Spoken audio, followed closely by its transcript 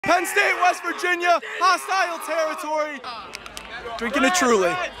Penn State, West Virginia, hostile territory. Drinking it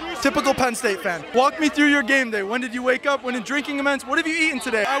truly. Typical Penn State fan. Walk me through your game day. When did you wake up? When did drinking commence? What have you eaten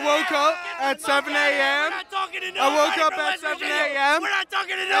today? I woke up at 7 a.m. I woke up at 7 a.m. We're not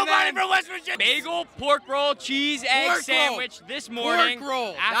talking to nobody from West Virginia. Bagel, pork roll, cheese, egg sandwich this morning. Pork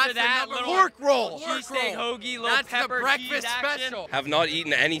roll. After that, little pork roll. Cheesesteak hoagie, little That's pepper the breakfast cheese action. special. Have not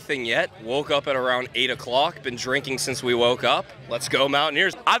eaten anything yet. Woke up at around 8 o'clock. Been drinking since we woke up. Let's go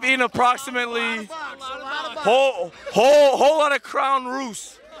Mountaineers. I've eaten approximately whole lot of Crown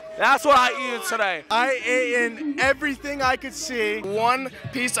Roost. That's what I eaten today. I ate in everything I could see. One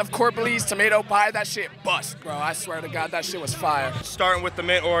piece of Corbley's tomato pie, that shit bust, bro. I swear to God, that shit was fire. Starting with the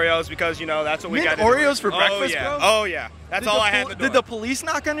mint Oreos because, you know, that's what we got to do. Oreos for breakfast, yeah. bro? Oh, yeah. That's all I had in the door. Did the police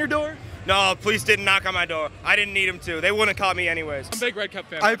knock on your door? No, police didn't knock on my door. I didn't need them to. They wouldn't have caught me anyways. I'm a big RedCup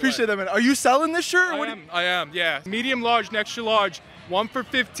fan. I appreciate that, man. Are you selling this shirt? I am, yeah. Medium large and extra large. 1 for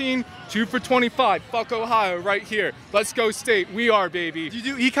 15, 2 for 25. Fuck Ohio right here. Let's go State. We are, baby. Do you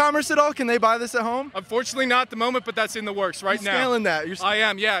do e-commerce at all? Can they buy this at home? Unfortunately not at the moment, but that's in the works right now. You're scaling that. I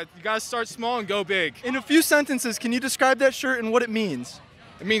am, yeah. You gotta start small and go big. In a few sentences, can you describe that shirt and what it means?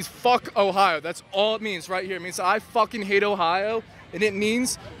 It means fuck Ohio. That's all it means right here. It means I fucking hate Ohio, and it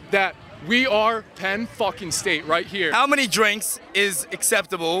means that we are Penn fucking State right here. How many drinks is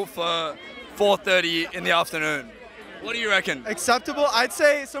acceptable for 4:30 in the afternoon? What do you reckon? Acceptable? I'd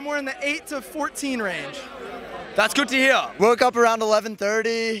say somewhere in the 8 to 14 range. That's good to hear. Woke up around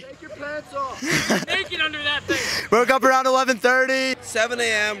 11:30. Take your pants off. Naked under that thing. Woke up around 11:30. 7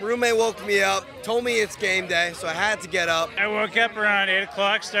 a.m. Roommate woke me up, told me it's game day, so I had to get up. I woke up around 8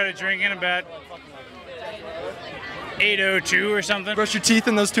 o'clock, started drinking about 8:02 or something. Brush your teeth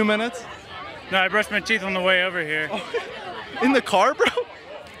in those 2 minutes? No, I brushed my teeth on the way over here. Oh. In the car, bro?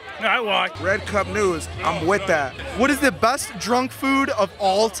 No, I walked. RedCup News, I'm with that. What is the best drunk food of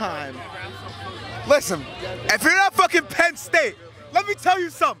all time? Listen, if you're not fucking Penn State, let me tell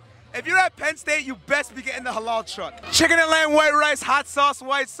you something. If you're at Penn State, you best be getting the halal truck. Chicken and lamb, white rice, hot sauce,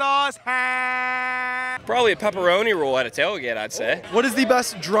 white sauce. Probably a pepperoni roll at a tailgate, I'd say. What is the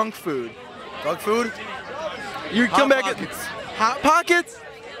best drunk food? Drunk food? You come back at Hot Pockets?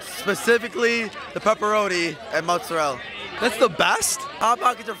 Specifically, the pepperoni and mozzarella. That's the best? Hot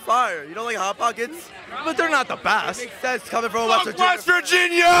Pockets are fire. You don't like Hot Pockets? But they're not the best. Makes sense coming from West Virginia. West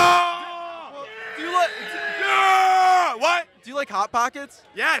Virginia! Do you like? Yeah! What? Do you like Hot Pockets?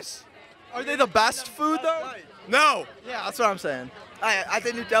 Yes. Are they the best food though? No. Yeah, that's what I'm saying. I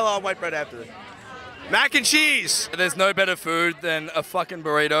think Nutella on white bread after this. Mac and cheese. There's no better food than a fucking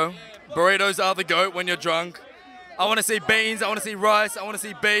burrito. Burritos are the GOAT when you're drunk. I want to see beans, I want to see rice, I want to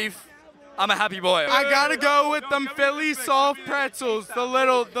see beef. I'm a happy boy. I gotta go with them Philly soft pretzels, the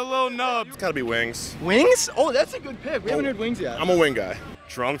little nubs. It's gotta be wings. Wings? Oh, that's a good pick. We haven't heard wings yet. I'm a wing guy.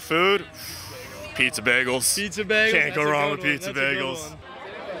 Drunk food? Pizza bagels. Pizza bagels. Can't go wrong with pizza bagels.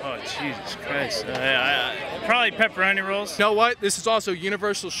 Oh, Jesus Christ. Probably pepperoni rolls. You know what? This is also a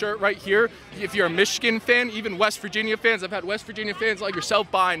universal shirt right here. If you're a Michigan fan, even West Virginia fans, I've had West Virginia fans like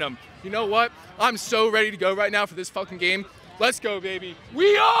yourself buying them. You know what? I'm so ready to go right now for this fucking game. Let's go, baby.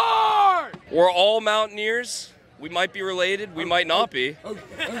 We are! We're all Mountaineers. We might be related, we might not be.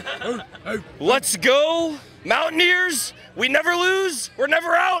 Let's go, Mountaineers. We never lose, we're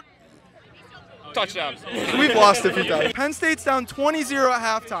never out. Touchdowns. We've lost a few times. Penn State's down 20-0 at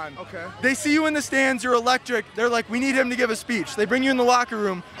halftime. Okay. They see you in the stands, you're electric. They're like, we need him to give a speech. They bring you in the locker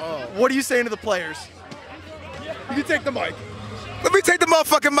room. Oh. What are you saying to the players? You can take the mic. Let me take the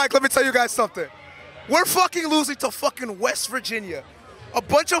motherfucking mic. Let me tell you guys something. We're fucking losing to fucking West Virginia. A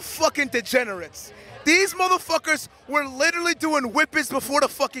bunch of fucking degenerates. These motherfuckers were literally doing whippets before the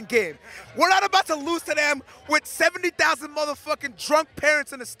fucking game. We're not about to lose to them with 70,000 motherfucking drunk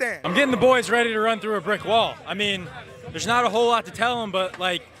parents in the stand. I'm getting the boys ready to run through a brick wall. I mean, there's not a whole lot to tell them, but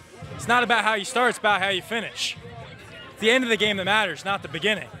like, it's not about how you start, it's about how you finish. It's the end of the game that matters, not the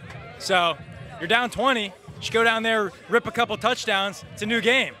beginning. So, you're down 20, you should go down there, rip a couple touchdowns, it's a new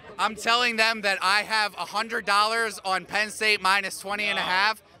game. I'm telling them that I have $100 on Penn State minus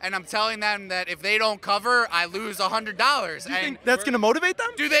 20.5. And I'm telling them that if they don't cover, I lose $100. Do you think that's going to motivate them?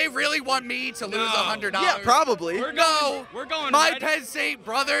 Do they really want me to lose $100? Yeah, probably. We're going my Penn State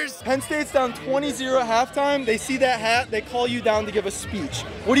brothers. Penn State's down 20-0 at halftime. They see that hat, they call you down to give a speech.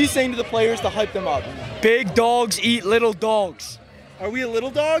 What are you saying to the players to hype them up? Big dogs eat little dogs. Are we a little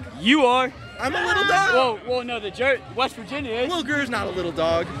dog? You are. I'm a little dog? Whoa, no, West Virginia is. Wilger's not a little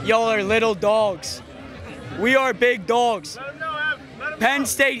dog. Y'all are little dogs. We are big dogs. Penn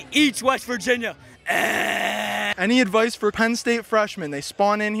State eats West Virginia. Any advice for Penn State freshmen? They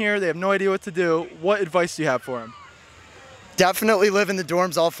spawn in here, they have no idea what to do. What advice do you have for them? Definitely live in the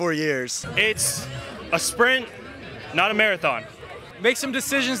dorms all 4 years. It's a sprint, not a marathon. Make some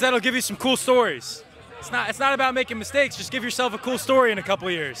decisions that'll give you some cool stories. It's not about making mistakes. Just give yourself a cool story in a couple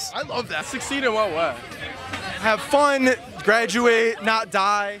of years. I love that. Succeed in what way? Have fun, graduate, not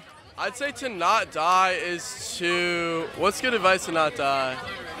die. I'd say to not die is to, what's good advice to not die?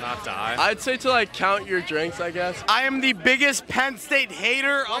 Not die. I'd say to like count your drinks, I guess. I am the biggest Penn State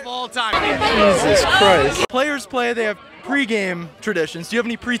hater of all time. Jesus Christ. Players play, they have pre-game traditions. Do you have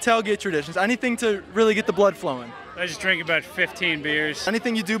any pre-tailgate traditions? Anything to really get the blood flowing? I just drink about 15 beers.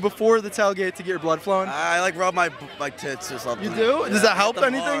 Anything you do before the tailgate to get your blood flowing? I like rub my tits or something. You do? Does that help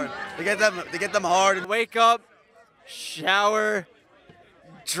anything? They get them hard. Wake up, shower,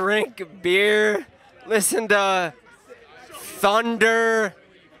 drink beer, listen to Thunder,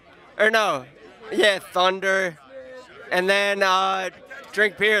 Thunder, and then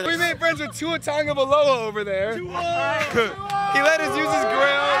drink beer. We made friends with Tua Tagovailoa over there. He let us use his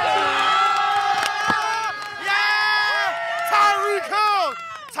grill.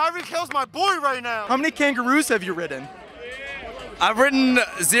 Tyreek Hill's my boy right now. How many kangaroos have you ridden? I've ridden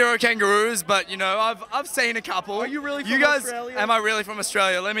 0 kangaroos, but you know, I've seen a couple. Are you really from Australia? Am I really from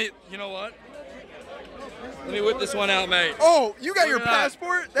Australia? You know what? Let me whip this one out, mate. Oh, you got your Look at that.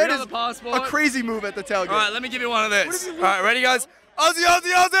 passport? That You is got the passport? a crazy move at the tailgate. All right, let me give you one of this. All right, ready, guys? Aussie,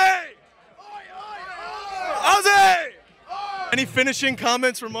 Aussie, Aussie! Aussie! Any finishing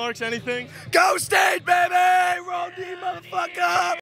comments, remarks, anything? Go State, baby! Roll D, motherfucker!